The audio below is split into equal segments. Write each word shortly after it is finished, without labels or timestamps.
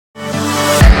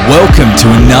Welcome to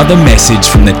another message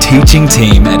from the teaching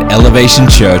team at Elevation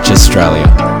Church Australia.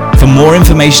 For more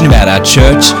information about our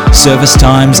church, service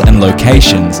times and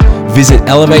locations, visit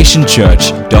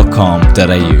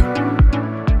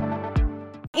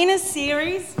elevationchurch.com.au. In a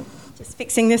series, just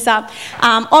fixing this up,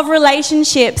 of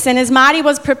relationships, and as Marty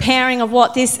was preparing of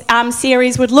what this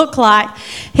series would look like,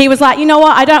 he was like, you know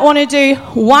what, I don't want to do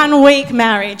 1 week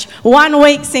marriage, 1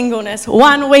 week singleness,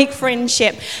 1 week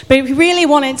friendship, but he really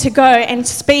wanted to go and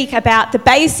speak about the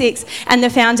basics and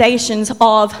the foundations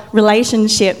of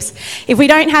relationships. If we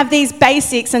don't have these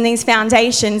basics and these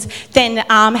foundations, then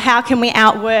how can we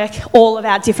outwork all of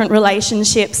our different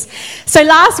relationships? So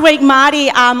last week, Marty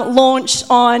launched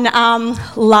on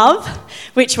love,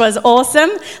 which was awesome.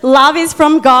 Love is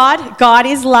from God. God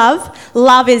is love.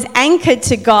 Love is anchored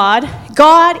to God.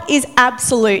 God is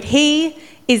absolute. He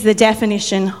is the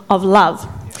definition of love.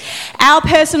 Our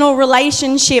personal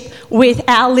relationship with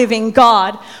our living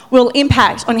God will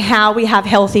impact on how we have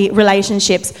healthy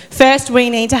relationships. First, we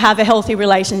need to have a healthy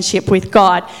relationship with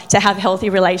God to have healthy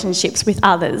relationships with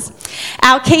others.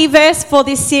 Our key verse for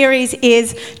this series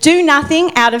is, do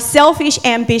nothing out of selfish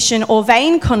ambition or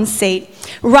vain conceit.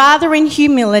 Rather, in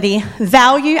humility,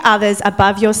 value others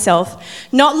above yourself,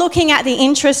 not looking at the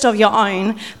interest of your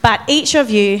own, but each of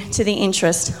you to the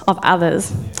interest of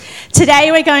others.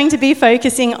 Today, we're going to be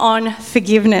focusing on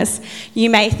forgiveness. You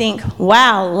may think,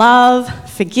 wow, love,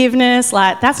 forgiveness,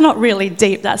 like that's not really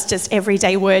deep. That's just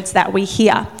everyday words that we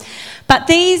hear. But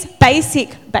these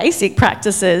basic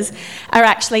practices are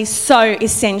actually so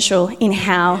essential in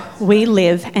how we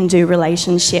live and do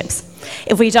relationships.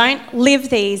 If we don't live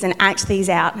these and act these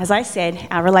out, as I said,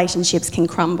 our relationships can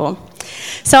crumble.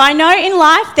 So I know in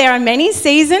life there are many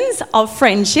seasons of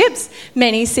friendships,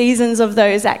 many seasons of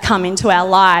those that come into our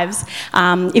lives.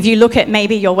 If you look at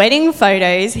maybe your wedding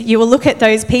photos, you will look at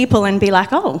those people and be like,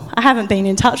 oh, I haven't been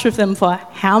in touch with them for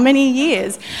how many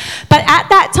years? But at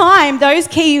that time, those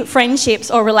key friendships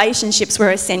or relationships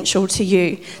were essential to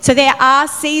you. So there are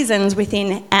seasons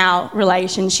within our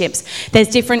relationships. There's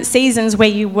different seasons where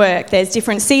you work. There's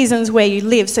different seasons where you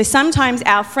live. So sometimes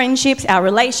our friendships, our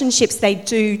relationships, they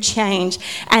do change.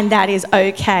 And that is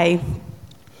okay.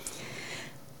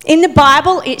 In the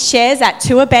Bible, it shares that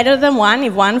two are better than one.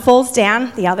 If one falls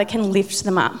down, the other can lift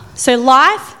them up. So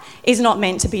life is not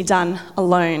meant to be done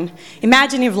alone.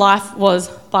 Imagine if life was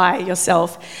by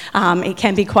yourself. It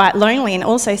can be quite lonely, and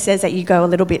also says that you go a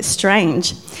little bit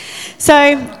strange.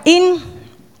 So if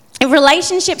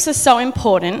relationships are so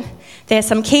important, there's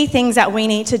some key things that we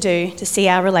need to do to see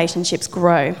our relationships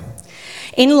grow.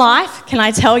 In life, can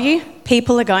I tell you,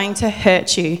 people are going to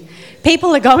hurt you.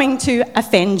 People are going to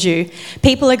offend you.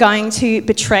 People are going to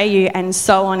betray you, and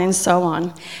so on and so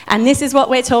on. And this is what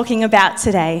we're talking about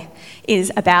today,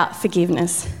 is about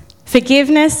forgiveness.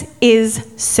 Forgiveness is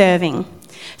serving.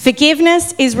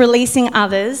 Forgiveness is releasing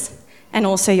others and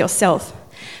also yourself.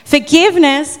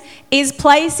 Forgiveness is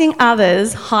placing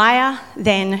others higher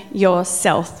than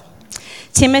yourself.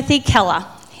 Timothy Keller,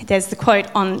 there's the quote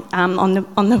on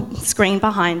the screen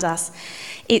behind us.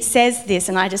 It says this,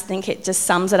 and I just think it just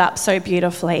sums it up so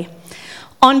beautifully.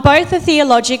 On both a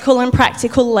theological and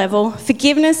practical level,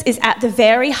 forgiveness is at the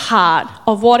very heart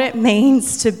of what it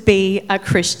means to be a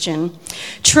Christian.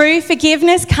 True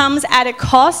forgiveness comes at a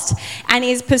cost and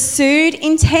is pursued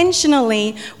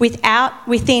intentionally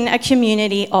within a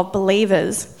community of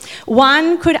believers.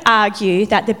 One could argue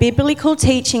that the biblical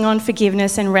teaching on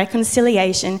forgiveness and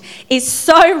reconciliation is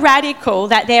so radical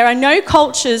that there are no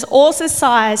cultures or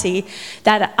society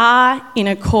that are in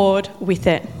accord with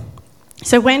it.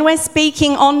 So when we're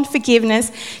speaking on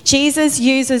forgiveness, Jesus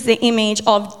uses the image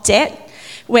of debt,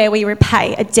 where we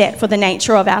repay a debt for the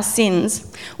nature of our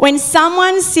sins. When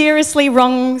someone seriously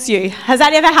wrongs you, has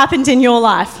that ever happened in your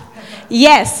life?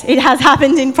 Yes, it has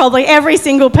happened in probably every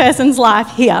single person's life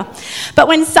here. But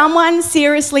when someone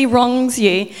seriously wrongs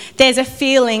you, there's a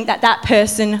feeling that that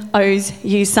person owes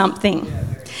you something.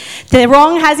 The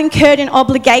wrong has incurred an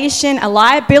obligation, a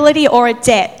liability, or a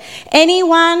debt.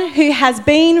 Anyone who has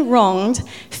been wronged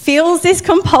feels this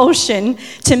compulsion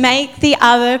to make the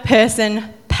other person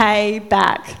pay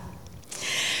back.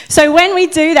 So when we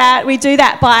do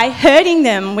that by hurting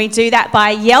them. We do that by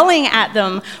yelling at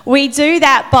them. We do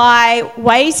that by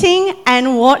waiting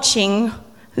and watching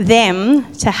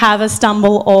them to have a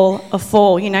stumble or a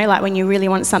fall. You know, like when you really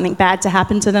want something bad to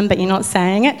happen to them, but you're not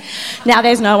saying it. Now,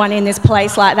 there's no one in this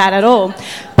place like that at all.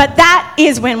 But that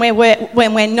is when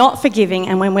we're not forgiving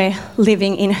and when we're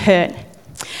living in hurt.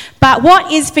 But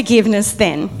what is forgiveness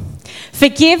then?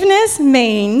 Forgiveness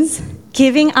means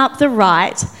giving up the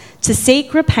right to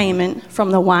seek repayment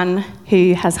from the one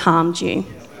who has harmed you.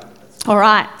 All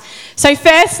right. So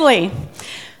firstly,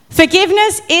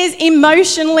 forgiveness is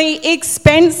emotionally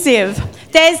expensive.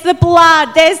 There's the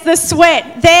blood, there's the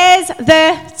sweat, there's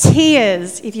the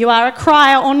tears. If you are a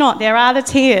crier or not, there are the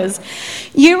tears.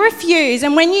 You refuse,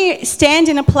 and when you stand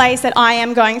in a place that I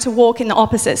am going to walk in the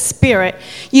opposite spirit,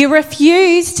 you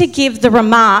refuse to give the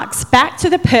remarks back to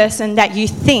the person that you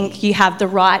think you have the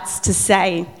rights to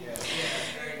say.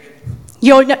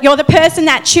 You're the person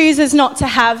that chooses not to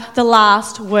have the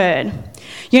last word.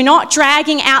 You're not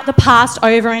dragging out the past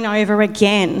over and over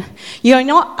again. You're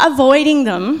not avoiding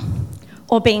them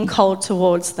or being cold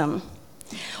towards them.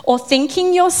 Or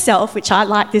thinking yourself, which I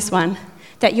like this one,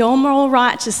 that you're more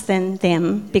righteous than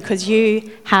them because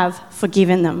you have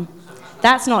forgiven them.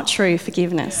 That's not true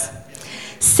forgiveness.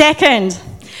 Second,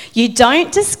 you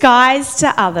don't disguise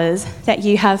to others that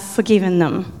you have forgiven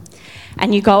them.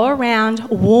 And you go around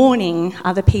warning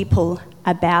other people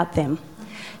about them.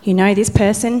 You know, this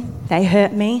person, they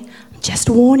hurt me. I'm just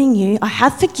warning you. I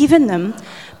have forgiven them,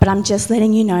 but I'm just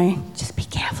letting you know, just be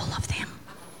careful of them.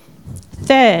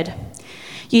 Third,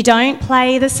 you don't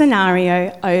play the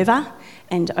scenario over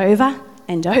and over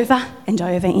and over and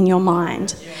over in your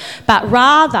mind, but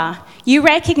rather you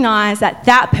recognise that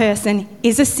that person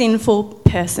is a sinful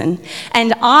person,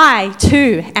 and I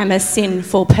too am a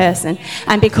sinful person,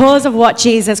 and because of what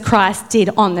Jesus Christ did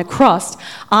on the cross,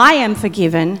 I am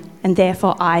forgiven, and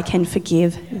therefore I can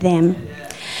forgive them.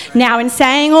 Now, in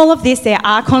saying all of this, there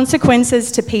are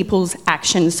consequences to people's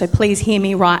actions, so please hear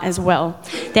me right as well.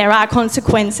 There are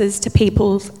consequences to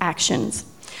people's actions.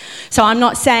 So I'm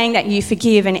not saying that you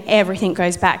forgive and everything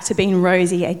goes back to being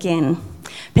rosy again.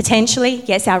 Potentially,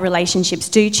 yes, our relationships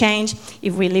do change.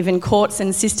 If we live in courts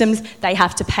and systems, they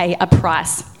have to pay a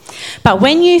price. But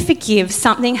when you forgive,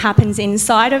 something happens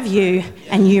inside of you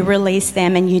and you release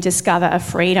them and you discover a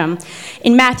freedom.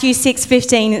 In Matthew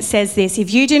 6:15 it says this,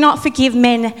 if you do not forgive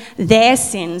men their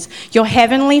sins, your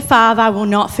heavenly Father will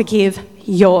not forgive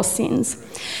your sins.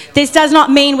 This does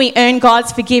not mean we earn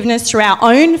God's forgiveness through our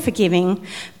own forgiving,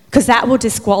 because that will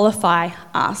disqualify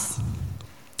us.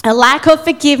 A lack of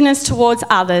forgiveness towards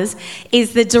others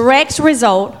is the direct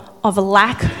result of a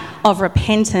lack of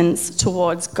repentance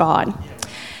towards God.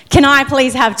 Can I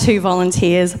please have 2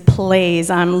 volunteers, please?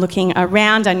 I'm looking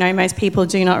around. I know most people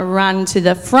do not run to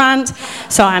the front,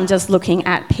 so I'm just looking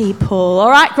at people. All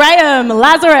right, Graham,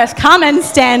 Lazarus, come and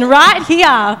stand right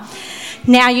here.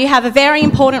 Now, you have a very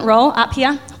important role up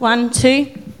here. 1,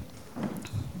 2.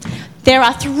 There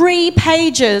are 3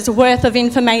 pages worth of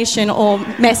information or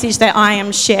message that I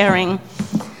am sharing.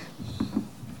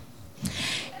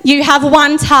 You have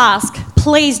one task.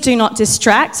 Please do not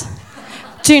distract.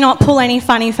 Do not pull any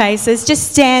funny faces.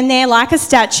 Just stand there like a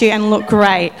statue and look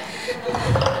great.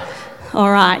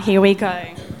 All right, here we go.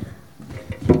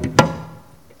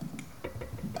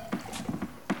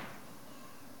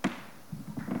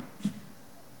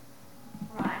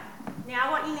 Right.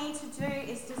 Now what you need to do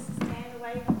is just stand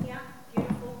away from here.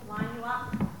 Beautiful. Line you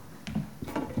up.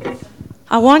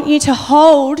 I want you to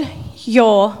hold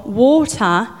your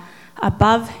water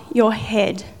above your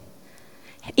head.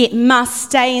 It must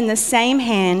stay in the same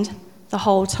hand the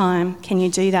whole time. Can you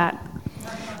do that?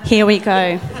 Here we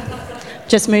go.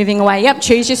 Just moving away. Yep,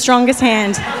 choose your strongest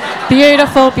hand.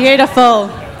 Beautiful, beautiful.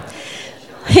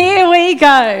 Here we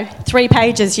go. 3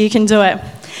 pages, you can do it.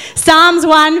 Psalms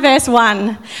 1 verse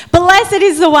 1. Blessed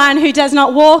is the one who does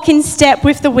not walk in step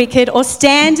with the wicked, or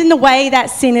stand in the way that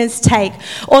sinners take,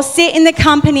 or sit in the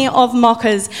company of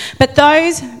mockers, but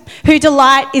those who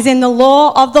delight is in the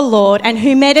law of the Lord, and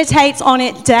who meditates on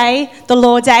it day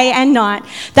and night.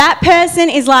 That person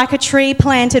is like a tree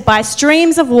planted by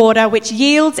streams of water, which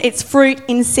yields its fruit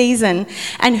in season,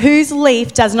 and whose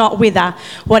leaf does not wither.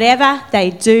 Whatever they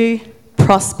do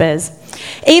prospers.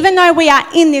 Even though we are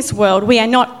in this world, we are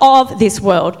not of this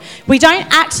world. We don't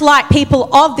act like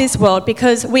people of this world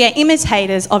because we are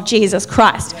imitators of Jesus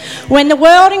Christ. When the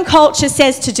world and culture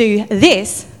says to do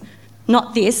this,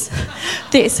 not this,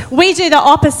 we do the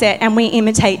opposite and we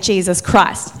imitate Jesus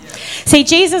Christ. See,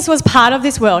 Jesus was part of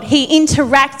this world. He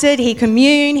interacted, he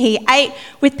communed, he ate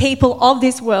with people of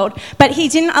this world, but he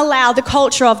didn't allow the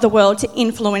culture of the world to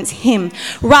influence him.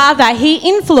 Rather, he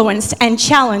influenced and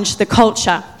challenged the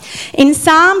culture. In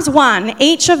Psalms 1,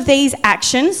 each of these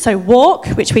actions, so walk,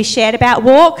 which we shared about,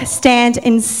 walk, stand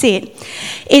and sit,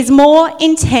 is more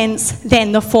intense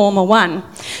than the former one.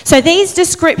 So these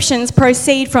descriptions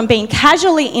proceed from being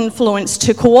casually influenced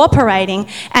to cooperating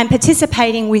and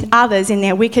participating with others in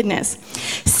their wickedness.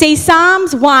 See,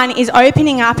 Psalms 1 is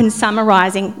opening up and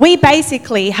summarising. We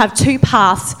basically have 2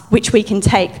 paths which we can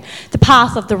take, the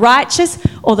path of the righteous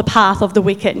or the path of the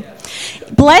wicked.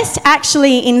 Blessed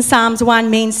actually in Psalms 1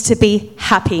 means to be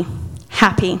happy.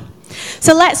 Happy.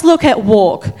 So let's look at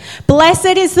walk.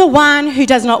 Blessed is the one who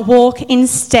does not walk in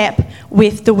step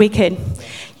with the wicked.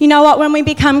 You know what? When we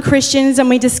become Christians and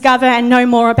we discover and know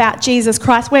more about Jesus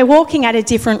Christ, we're walking at a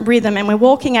different rhythm and we're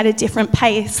walking at a different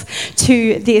pace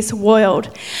to this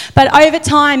world. But over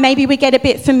time, maybe we get a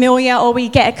bit familiar or we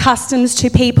get accustomed to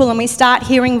people and we start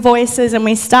hearing voices and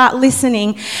we start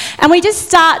listening and we just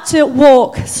start to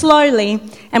walk slowly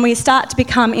and we start to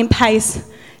become in pace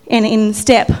and in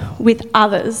step with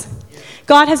others.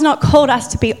 God has not called us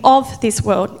to be of this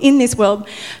world, in this world,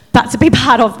 but to be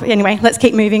part of. Anyway, let's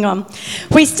keep moving on.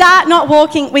 We start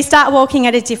walking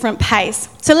at a different pace.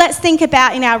 So let's think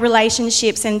about in our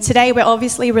relationships, and today we're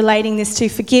obviously relating this to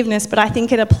forgiveness, but I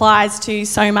think it applies to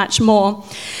so much more.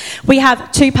 We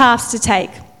have two paths to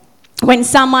take. When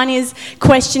someone is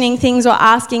questioning things or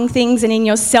asking things and in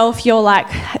yourself you're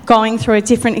like going through a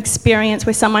different experience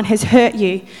where someone has hurt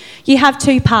you, you have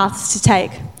two paths to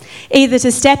take. Either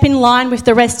to step in line with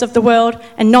the rest of the world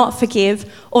and not forgive,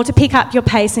 or to pick up your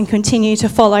pace and continue to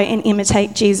follow and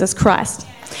imitate Jesus Christ.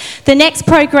 The next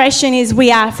progression is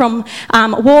we are from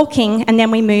walking and then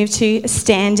we move to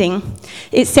standing.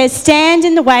 It says, stand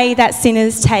in the way that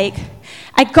sinners take.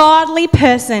 A godly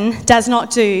person does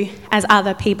not do as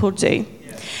other people do.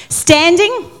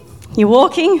 Standing, you're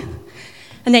walking,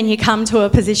 and then you come to a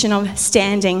position of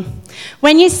standing.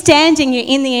 When you're standing, you're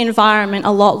in the environment a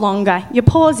lot longer. You're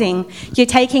pausing, you're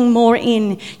taking more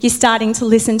in, you're starting to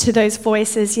listen to those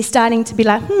voices, you're starting to be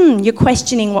like, you're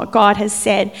questioning what God has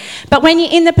said. But when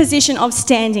you're in the position of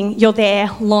standing, you're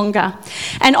there longer.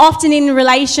 And often in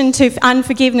relation to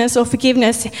unforgiveness or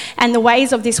forgiveness and the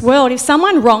ways of this world, if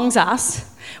someone wrongs us,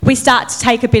 we start to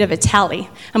take a bit of a tally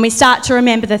and we start to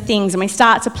remember the things and we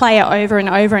start to play it over and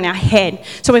over in our head.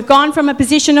 So we've gone from a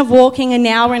position of walking and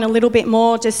now we're in a little bit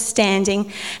more just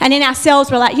standing. And in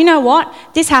ourselves, we're like, you know what?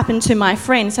 This happened to my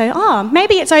friend. So,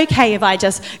 maybe it's okay if I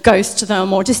just ghost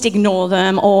them or just ignore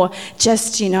them or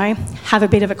just, have a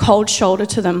bit of a cold shoulder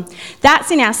to them.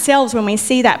 That's in ourselves when we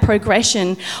see that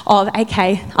progression of,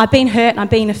 okay, I've been hurt and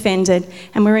I've been offended,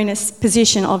 and we're in a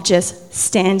position of just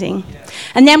standing.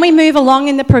 And then we move along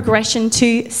in the progression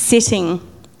to sitting.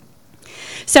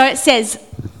 So it says,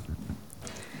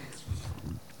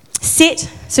 sit,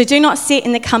 so do not sit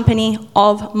in the company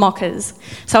of mockers.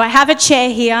 So I have a chair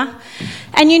here,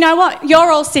 and you know what?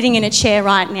 You're all sitting in a chair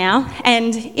right now,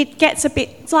 and it gets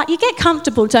it's like you get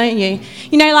comfortable, don't you?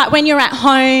 Like when you're at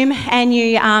home and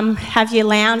you have your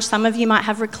lounge, some of you might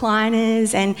have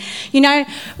recliners, and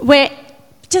we're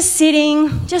just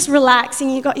sitting, just relaxing,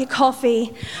 you got your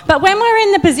coffee. But when we're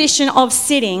in the position of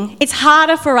sitting, it's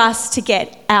harder for us to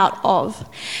get out of.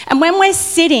 And when we're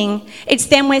sitting, it's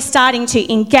then we're starting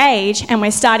to engage and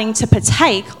we're starting to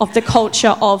partake of the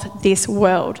culture of this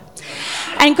world.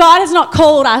 And God has not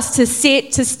called us to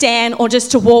sit, to stand, or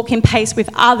just to walk in pace with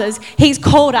others. He's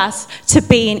called us to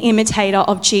be an imitator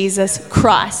of Jesus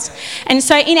Christ. And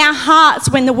so in our hearts,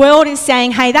 when the world is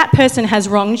saying, hey, that person has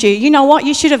wronged you, you know what?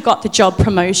 You should have got the job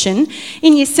promotion.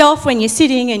 In yourself, when you're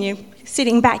sitting and you're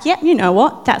sitting back, yep, you know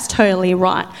what? That's totally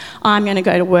right. I'm going to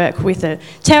go to work with a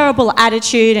terrible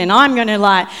attitude and I'm going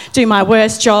to do my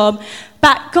worst job.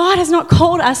 But God has not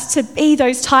called us to be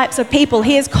those types of people.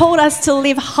 He has called us to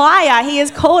live higher. He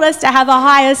has called us to have a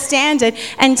higher standard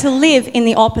and to live in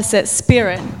the opposite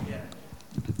spirit.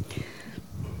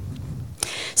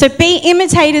 So be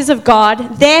imitators of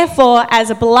God, therefore,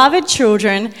 as beloved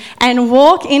children, and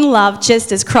walk in love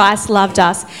just as Christ loved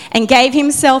us and gave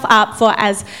himself up for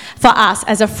us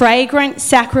as a fragrant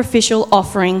sacrificial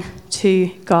offering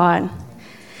to God.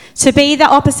 To be the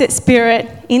opposite spirit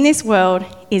in this world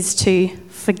is to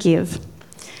forgive.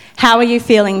 How are you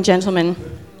feeling, gentlemen?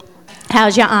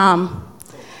 How's your arm?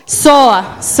 Sore.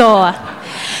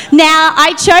 Now,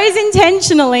 I chose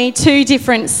intentionally two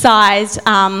different sized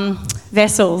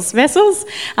vessels,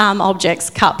 objects,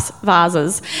 cups,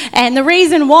 vases. And the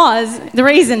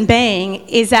reason being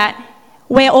is that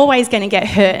we're always going to get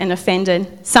hurt and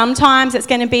offended. Sometimes it's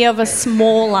going to be of a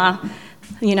smaller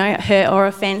hurt or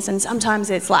offence, and sometimes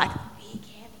it's like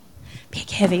big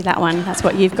heavy, that one, that's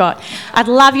what you've got. I'd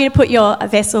love you to put your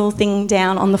vessel thing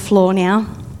down on the floor now.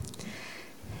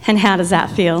 And how does that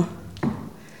feel?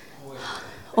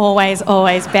 Always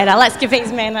better. Let's give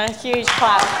these men a huge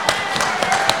clap.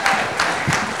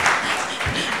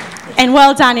 And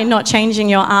well done in not changing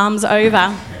your arms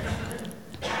over.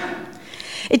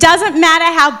 It doesn't matter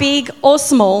how big or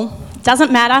small, it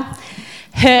doesn't matter.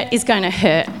 Hurt is going to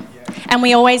hurt. And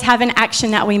we always have an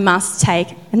action that we must take,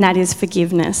 and that is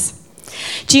forgiveness.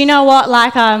 Do you know what,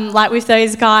 like with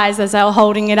those guys as they were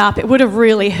holding it up, it would have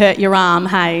really hurt your arm,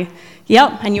 hey?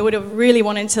 Yep, and you would have really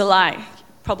wanted to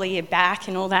probably your back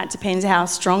and all that, depends how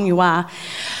strong you are.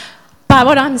 But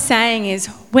what I'm saying is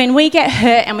when we get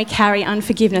hurt and we carry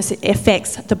unforgiveness, it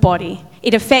affects the body.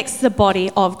 It affects the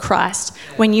body of Christ.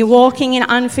 When you're walking in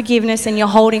unforgiveness and you're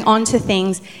holding on to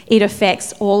things, it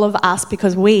affects all of us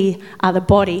because we are the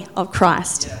body of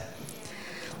Christ.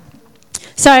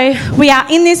 So we are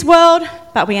in this world,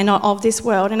 but we are not of this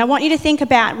world. And I want you to think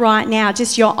about right now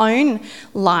just your own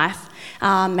life.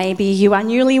 Maybe you are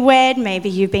newlywed, maybe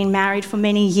you've been married for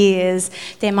many years.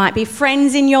 There might be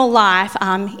friends in your life,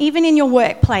 even in your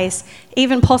workplace,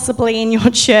 even possibly in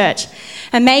your church.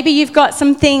 And maybe you've got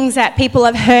some things that people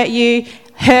have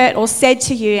hurt or said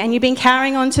to you, and you've been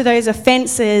carrying on to those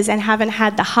offences and haven't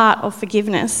had the heart of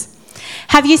forgiveness.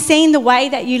 Have you seen the way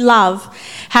that you love?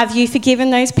 Have you forgiven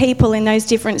those people in those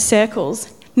different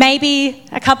circles? Maybe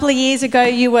a couple of years ago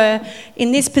you were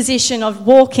in this position of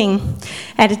walking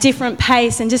at a different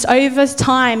pace, and just over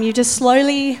time you just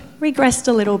slowly regressed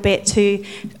a little bit to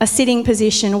a sitting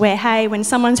position where, hey, when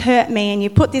someone's hurt me, and you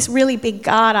put this really big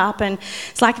guard up, and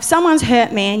it's like if someone's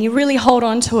hurt me and you really hold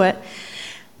on to it,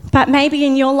 but maybe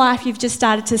in your life you've just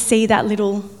started to see that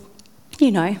little,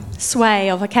 sway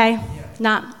of, okay,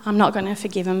 I'm not going to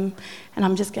forgive him, and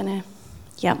I'm just going to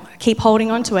keep holding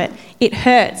on to it. It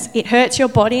hurts. It hurts your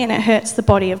body, and it hurts the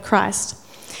body of Christ.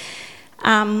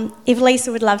 If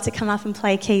Lisa would love to come up and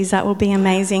play keys, that would be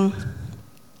amazing.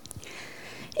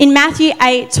 In Matthew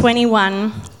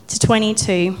 8:21 to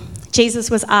 22, Jesus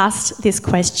was asked this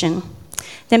question.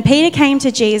 Then Peter came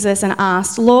to Jesus and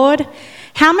asked, "Lord,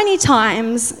 how many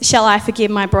times shall I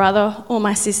forgive my brother or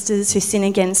my sisters who sin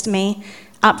against me?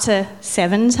 Up to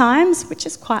 7 times?" Which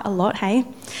is quite a lot, hey?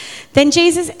 Then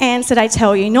Jesus answered, "I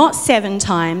tell you, not 7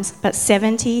 times, but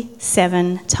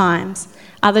 77 times.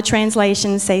 Other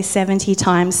translations say 70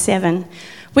 times 7,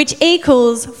 which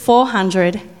equals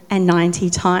 490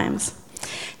 times.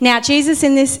 Now, Jesus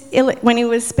in this, when he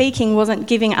was speaking, wasn't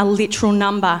giving a literal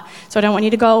number. So I don't want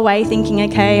you to go away thinking,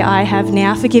 okay, I have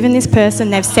now forgiven this person.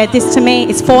 They've said this to me.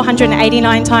 It's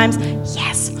 489 times.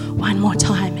 Yes, one more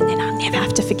time, and then I'll never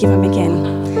have to forgive him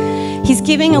again. He's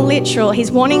giving a literal,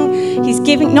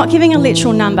 not giving a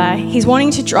literal number. He's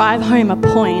wanting to drive home a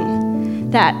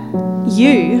point that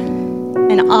you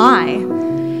and I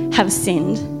have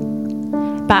sinned,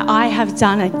 but I have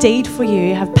done a deed for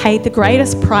you, have paid the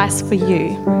greatest price for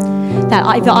you, that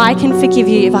if I can forgive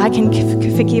you, if I can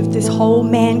forgive this whole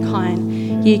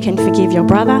mankind, you can forgive your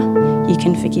brother, you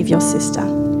can forgive your sister.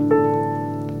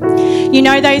 You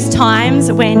know those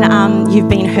times when you've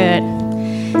been hurt.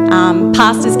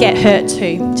 Pastors get hurt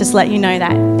too, just let you know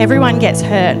that. Everyone gets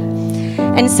hurt.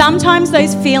 And sometimes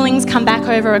those feelings come back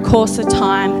over a course of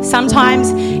time.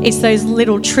 Sometimes it's those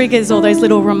little triggers or those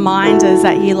little reminders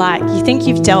that you think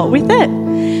you've dealt with it,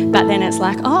 but then it's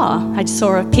like, oh, I just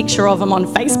saw a picture of them on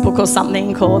Facebook or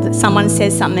something, or that someone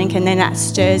says something, and then that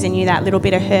stirs in you that little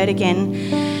bit of hurt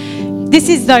again. This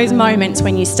is those moments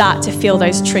when you start to feel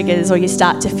those triggers or you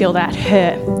start to feel that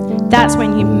hurt. That's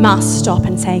when you must stop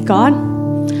and say, God,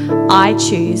 I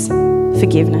choose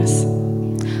forgiveness.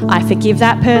 I forgive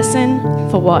that person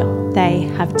for what they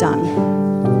have done.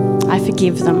 I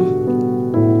forgive them.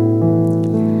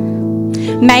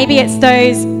 Maybe it's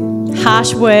those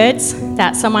harsh words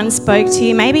that someone spoke to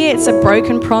you. Maybe it's a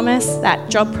broken promise, that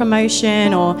job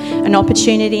promotion or an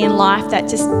opportunity in life that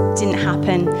just didn't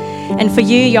happen. And for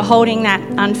you, you're holding that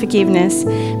unforgiveness.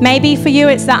 Maybe for you,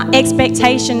 it's the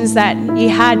expectations that you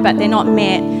had but they're not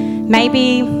met.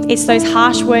 Maybe it's those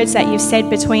harsh words that you've said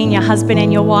between your husband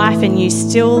and your wife and you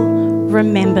still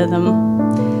remember them.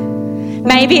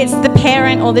 Maybe it's the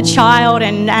parent or the child,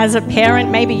 and as a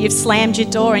parent, maybe you've slammed your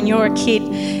door and you're a kid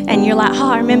and you're like,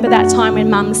 oh, I remember that time when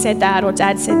mum said that or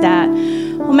dad said that.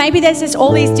 Or maybe there's just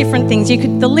all these different things.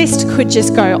 The list could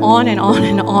just go on and on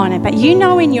and on. But you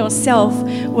know in yourself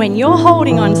when you're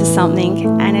holding on to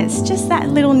something and it's just that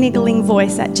little niggling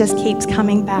voice that just keeps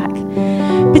coming back.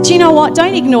 But you know what?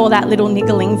 Don't ignore that little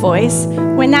niggling voice.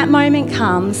 When that moment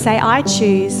comes, say, I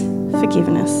choose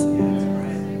forgiveness.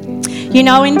 You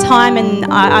know, in time, and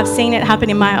I've seen it happen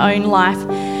in my own life,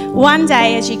 one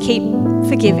day as you keep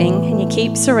forgiving and you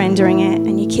keep surrendering it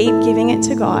and you keep giving it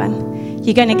to God,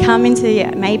 you're going to come into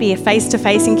maybe a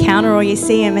face-to-face encounter or you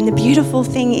see him. And the beautiful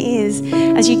thing is,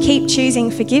 as you keep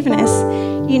choosing forgiveness,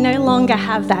 you no longer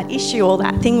have that issue or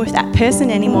that thing with that person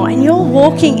anymore. And you're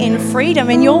walking in freedom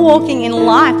and you're walking in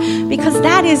life, because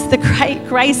that is the great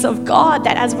grace of God,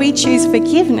 that as we choose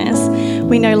forgiveness,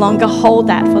 we no longer hold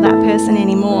that for that person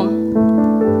anymore.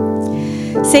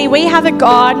 See, we have a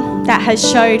God that has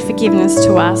showed forgiveness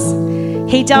to us.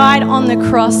 He died on the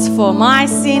cross for my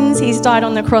sins. He's died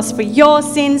on the cross for your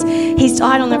sins. He's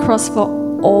died on the cross for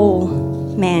all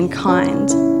mankind.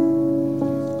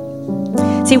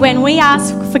 See, when we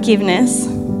ask forgiveness,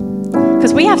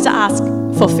 because we have to ask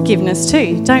for forgiveness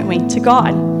too, don't we, to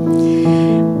God?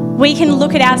 We can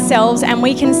look at ourselves and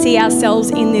we can see ourselves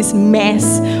in this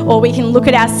mess, or we can look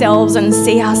at ourselves and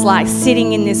see us like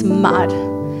sitting in this mud.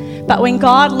 But when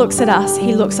God looks at us,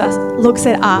 he looks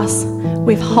at us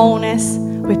with wholeness,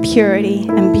 with purity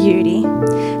and beauty.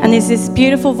 And there's this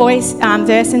beautiful verse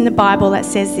in the Bible that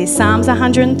says this, Psalms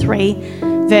 103,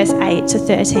 verse 8 to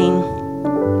 13.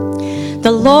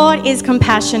 The Lord is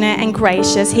compassionate and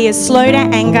gracious. He is slow to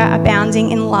anger, abounding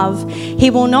in love.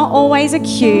 He will not always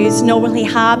accuse, nor will he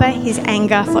harbour his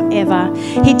anger forever.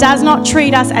 He does not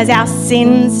treat us as our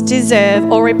sins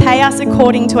deserve, or repay us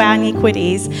according to our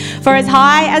iniquities. For as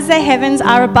high as the heavens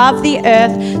are above the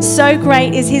earth, so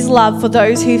great is his love for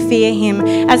those who fear him.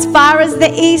 As far as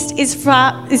the east is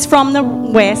from the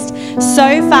west,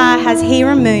 so far has he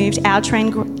removed our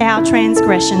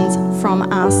transgressions from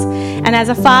us. And as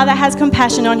a father has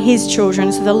compassion on his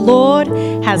children, so the Lord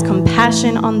has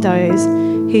compassion on those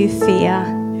who fear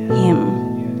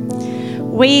him.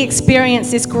 We experience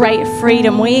this great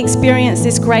freedom. We experience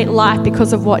this great life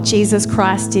because of what Jesus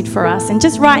Christ did for us. And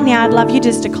just right now, I'd love you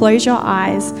just to close your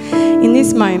eyes in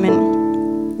this moment.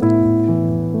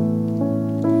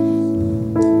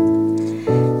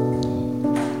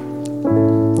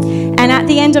 At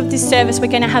the end of this service, we're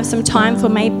going to have some time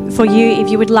for you if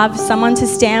you would love someone to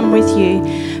stand with you.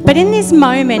 But in this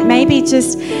moment, maybe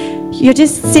you're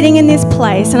just sitting in this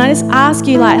place, and I just ask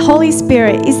you, like, Holy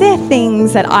Spirit, is there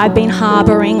things that I've been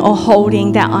harboring or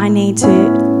holding that I need to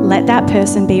let that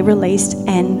person be released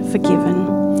and forgiven?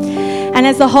 And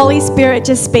as the Holy Spirit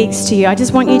just speaks to you, I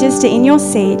just want you just to, in your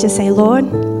seat, just say, Lord,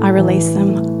 I release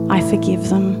them. I forgive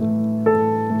them.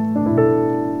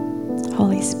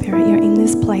 Holy Spirit, you're in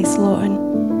this place, Lord.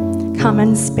 Come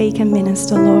and speak and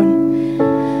minister, Lord.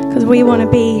 Because we want to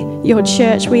be your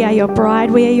church. We are your bride.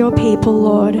 We are your people,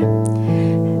 Lord.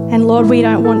 And Lord, we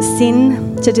don't want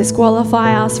sin to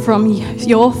disqualify us from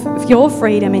your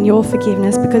freedom and your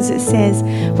forgiveness, because it says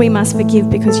we must forgive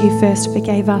because you first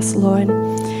forgave us, Lord.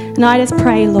 And I just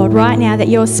pray, Lord, right now that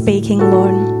you're speaking,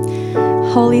 Lord.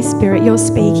 Holy Spirit, you're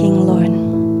speaking, Lord.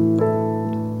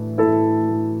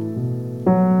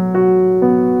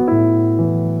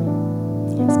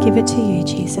 Give it to you,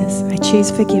 Jesus. I choose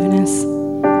forgiveness.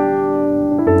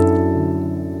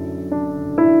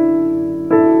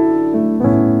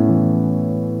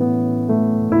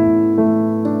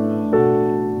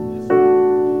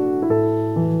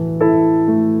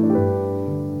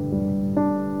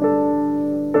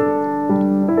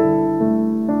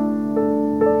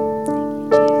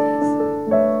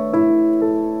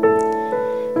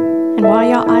 And while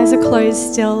your eyes are closed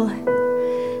still,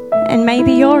 and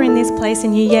maybe you're in this place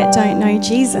and you yet don't know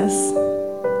Jesus.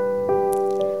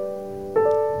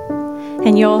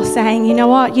 And you're saying, you know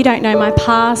what? You don't know my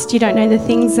past. You don't know the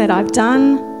things that I've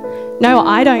done. No,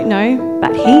 I don't know,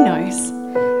 but he knows.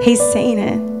 He's seen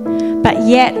it. But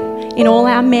yet, in all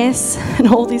our mess and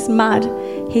all this mud,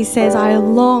 he says, I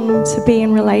long to be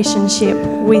in relationship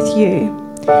with you.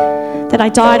 That I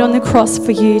died on the cross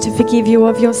for you to forgive you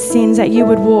of your sins, that you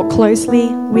would walk closely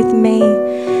with me.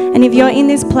 And if you're in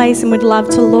this place and would love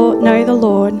to know the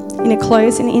Lord in a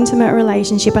close and intimate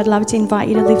relationship, I'd love to invite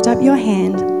you to lift up your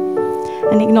hand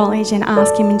and acknowledge and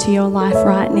ask him into your life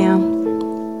right now.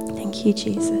 Thank you,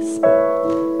 Jesus.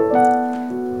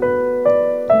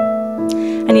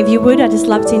 And if you would, I'd just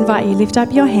love to invite you, lift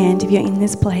up your hand if you're in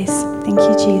this place. Thank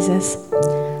you, Jesus.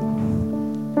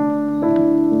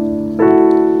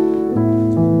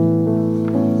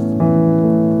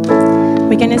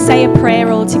 We're going to say a prayer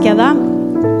all together,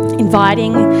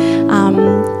 inviting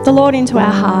the Lord into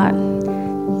our heart.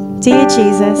 Dear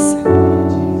Jesus,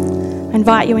 I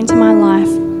invite you into my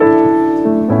life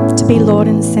to be Lord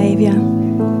and Saviour.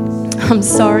 I'm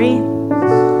sorry.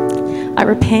 I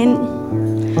repent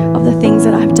of the things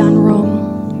that I've done wrong.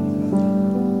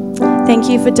 Thank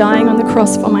you for dying on the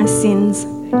cross for my sins.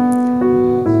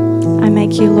 I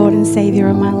make you Lord and Saviour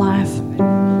of my life.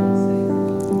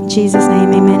 In Jesus'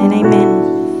 name, amen and amen.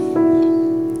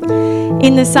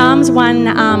 In the Psalms 1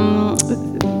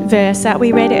 verse that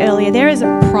we read earlier, there is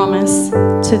a promise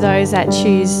to those that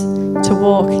choose to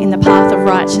walk in the path of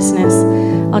righteousness.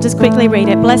 I'll just quickly read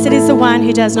it. Blessed is the one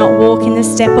who does not walk in the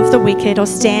step of the wicked, or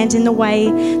stand in the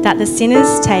way that the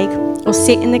sinners take, or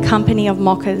sit in the company of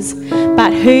mockers,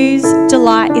 but whose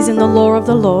delight is in the law of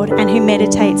the Lord, and who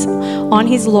meditates on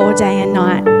his law day and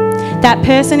night. That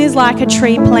person is like a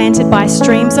tree planted by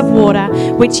streams of water,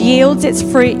 which yields its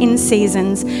fruit in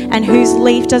seasons, and whose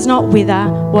leaf does not wither.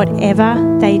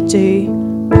 Whatever they do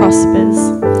prospers.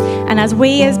 And as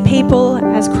we as people,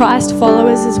 as Christ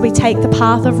followers, as we take the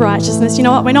path of righteousness, you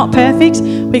know what? We're not perfect.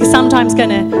 We're sometimes going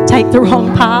to take the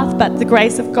wrong path, but the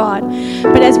grace of God.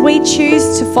 But as we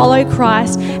choose to follow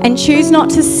Christ and choose not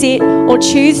to sit or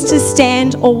choose to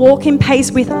stand or walk in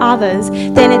pace with others,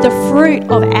 then the fruit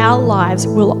of our lives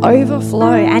will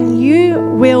overflow and you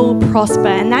will prosper.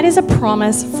 And that is a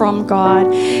promise from God.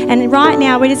 And right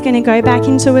now, we're just going to go back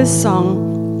into a song.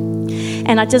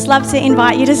 And I'd just love to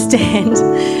invite you to stand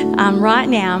right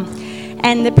now.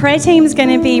 And the prayer team is going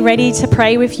to be ready to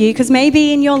pray with you, because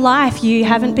maybe in your life you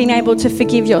haven't been able to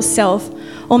forgive yourself.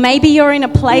 Or maybe you're in a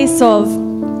place of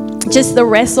just the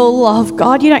wrestle of,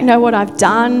 God, you don't know what I've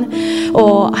done.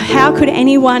 Or how could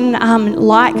anyone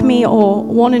like me or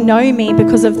want to know me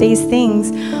because of these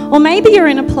things? Or maybe you're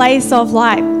in a place of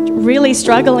like really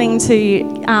struggling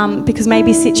to, because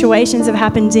maybe situations have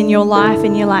happened in your life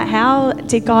and you're like, how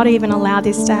did God even allow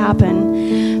this to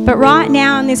happen? But right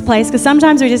now in this place, because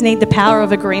sometimes we just need the power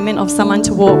of agreement of someone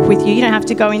to walk with you. You don't have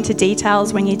to go into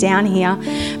details when you're down here,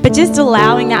 but just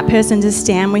allowing that person to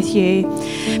stand with you.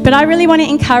 But I really want to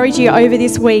encourage you over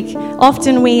this week.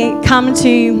 Often we come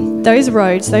to those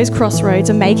roads, those crossroads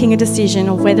of making a decision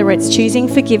of whether it's choosing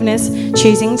forgiveness,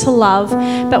 choosing to love.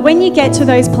 But when you get to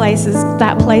those places,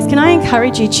 that place, can I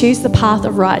encourage you, choose the path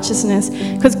of righteousness,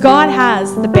 because God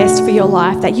has the best for your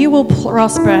life, that you will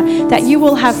prosper, that you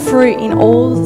will have fruit in all